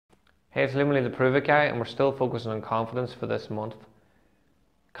Hey, it's Luminally the Prove It guy, and we're still focusing on confidence for this month.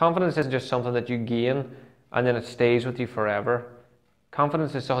 Confidence isn't just something that you gain and then it stays with you forever.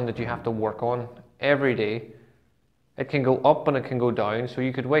 Confidence is something that you have to work on every day. It can go up and it can go down, so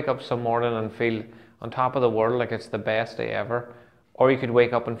you could wake up some morning and feel on top of the world like it's the best day ever, or you could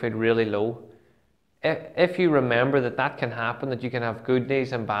wake up and feel really low. If you remember that that can happen, that you can have good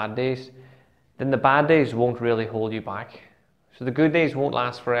days and bad days, then the bad days won't really hold you back. So the good days won't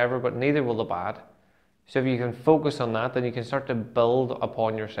last forever, but neither will the bad. So if you can focus on that, then you can start to build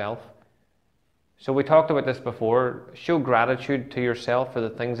upon yourself. So we talked about this before. Show gratitude to yourself for the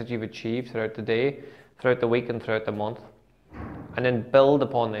things that you've achieved throughout the day, throughout the week, and throughout the month. And then build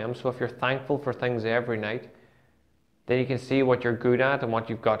upon them. So if you're thankful for things every night, then you can see what you're good at and what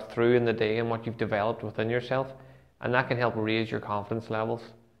you've got through in the day and what you've developed within yourself. And that can help raise your confidence levels.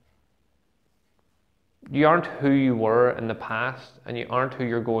 You aren't who you were in the past, and you aren't who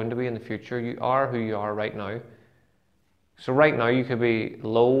you're going to be in the future. You are who you are right now. So right now you could be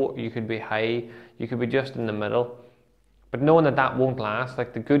low, you could be high, you could be just in the middle. But knowing that that won't last,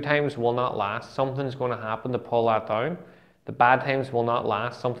 like the good times will not last, something's going to happen to pull that down. The bad times will not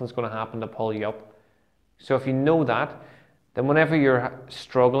last, something's going to happen to pull you up. So if you know that, then whenever you're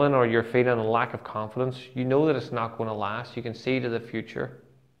struggling or you're feeling a lack of confidence, you know that it's not going to last. You can see to the future.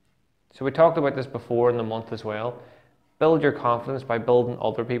 So we talked about this before in the month as well. Build your confidence by building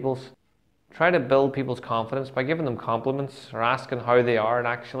other people's. Try to build people's confidence by giving them compliments or asking how they are and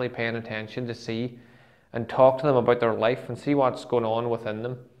actually paying attention to see and talk to them about their life and see what's going on within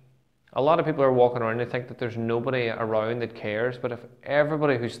them. A lot of people are walking around and think that there's nobody around that cares, but if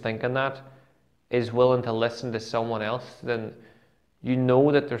everybody who's thinking that is willing to listen to someone else, then you know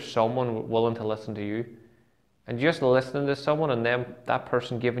that there's someone willing to listen to you. And just listening to someone and that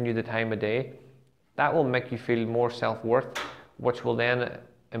person giving you the time of day, that will make you feel more self-worth, which will then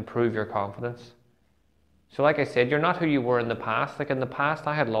improve your confidence. So like I said, you're not who you were in the past. Like in the past,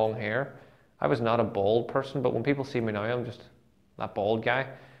 I had long hair. I was not a bald person, but when people see me now, I'm just that bald guy.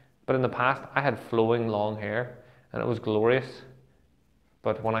 But in the past, I had flowing long hair, and it was glorious.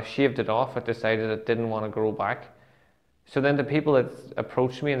 But when I shaved it off, I decided it didn't want to grow back. So then the people that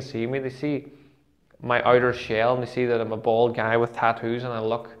approach me and see me, they see my outer shell and they see that I'm a bald guy with tattoos and I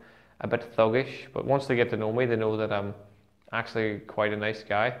look a bit thuggish. But once they get to know me, they know that I'm actually quite a nice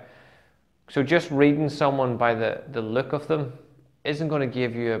guy. So just reading someone by the look of them isn't going to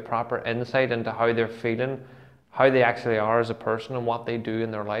give you a proper insight into how they're feeling, how they actually are as a person and what they do in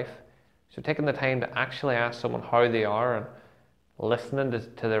their life. So taking the time to actually ask someone how they are and listening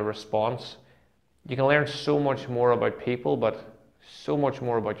to their response, you can learn so much more about people, but so much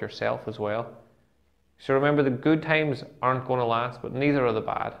more about yourself as well. So remember, the good times aren't going to last, but neither are the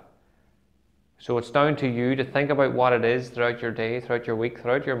bad. So it's down to you to think about what it is throughout your day, throughout your week,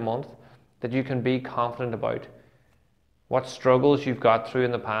 throughout your month, that you can be confident about. What struggles you've got through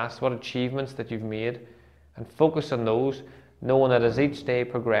in the past, what achievements that you've made, and focus on those, knowing that as each day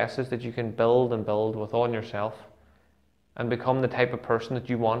progresses, that you can build and build within yourself and become the type of person that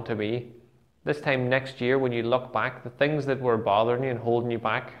you want to be. This time next year, when you look back, the things that were bothering you and holding you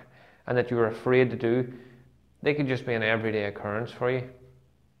back and that you were afraid to do, they could just be an everyday occurrence for you.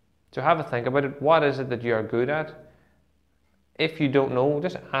 So have a think about it. What is it that you are good at? If you don't know,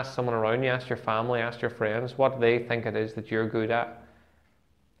 just ask someone around you, ask your family, ask your friends what they think it is that you're good at,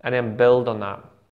 and then build on that.